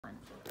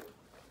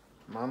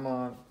My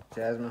mom,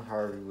 Jasmine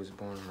Harvey, was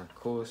born on a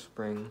cool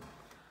spring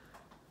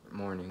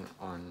morning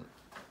on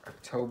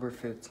October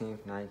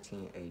 15th,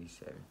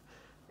 1987,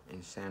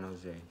 in San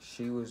Jose.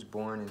 She was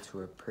born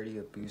into a pretty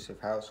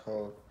abusive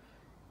household,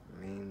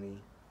 mainly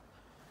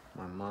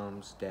my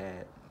mom's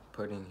dad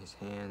putting his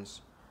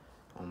hands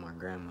on my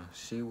grandma.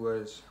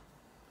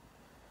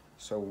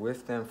 So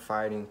with them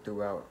fighting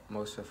throughout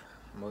most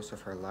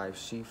of her life,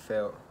 she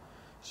felt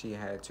she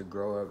had to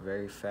grow up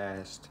very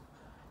fast,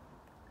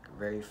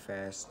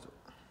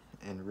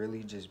 and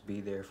really just be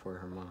there for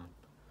her mom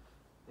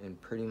and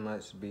pretty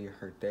much be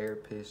her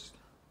therapist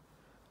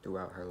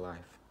throughout her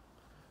life.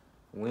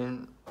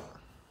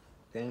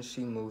 Then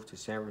she moved to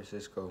San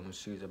Francisco when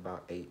she was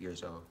about 8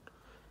 years old.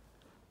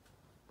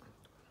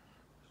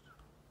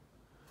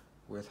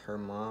 With her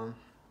mom,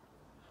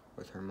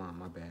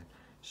 my bad.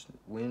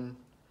 When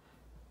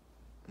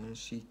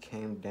she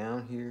came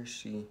down here,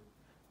 she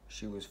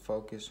was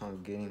focused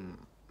on getting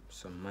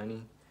some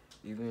money,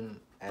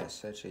 even at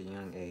such a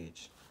young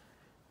age.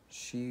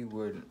 She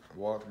would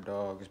walk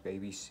dogs,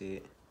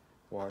 babysit,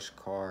 wash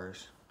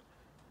cars.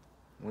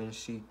 When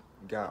she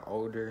got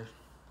older,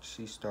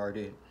 she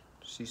started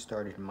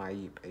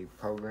MAIP, a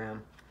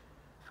program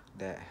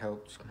that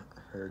helped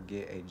her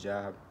get a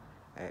job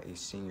at a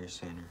senior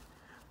center.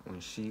 When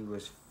she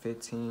was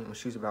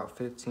about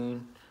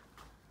 15,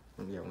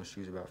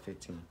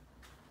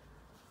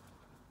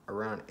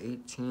 around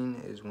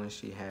 18 is when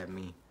she had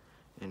me.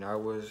 And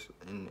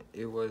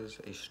it was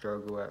a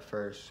struggle at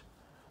first.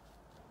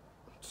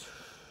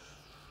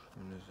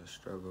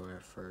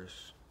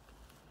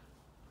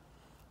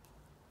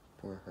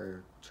 For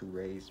her to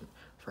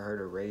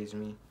raise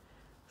me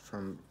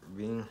from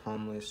being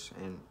homeless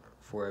and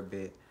for a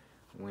bit.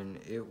 When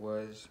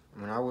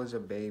I was a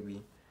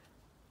baby,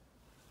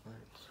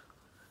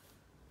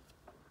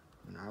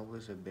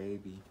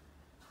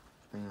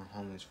 being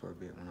homeless for a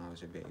bit when I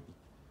was a baby,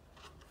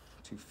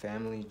 to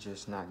family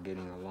just not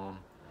getting along.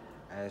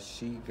 As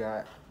she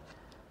got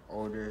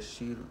older,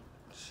 she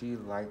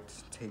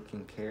liked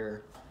taking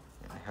care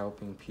and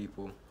helping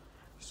people,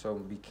 so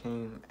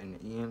became an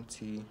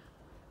EMT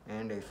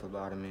and a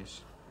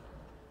phlebotomist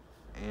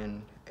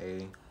and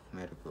a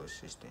medical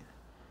assistant.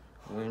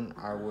 When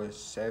I was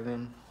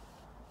 7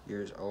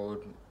 years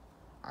old,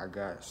 I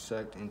got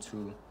sucked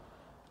into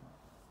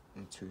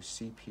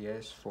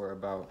CPS for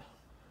about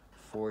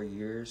 4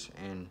 years,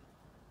 and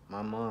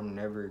my mom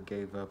never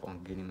gave up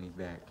on getting me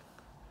back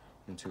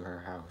into her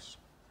house,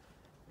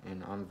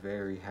 and I'm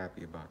very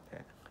happy about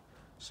that.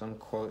 Some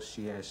quotes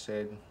she has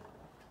said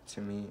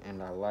to me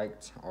and I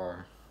liked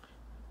are,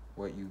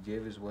 "What you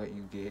give is what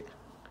you get.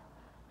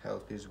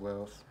 Health is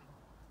wealth.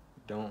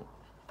 Don't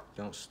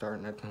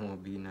start nothing,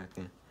 won't be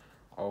nothing.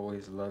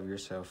 Always love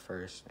yourself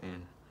first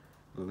and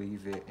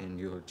believe it and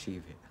you'll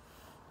achieve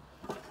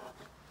it."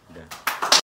 Done.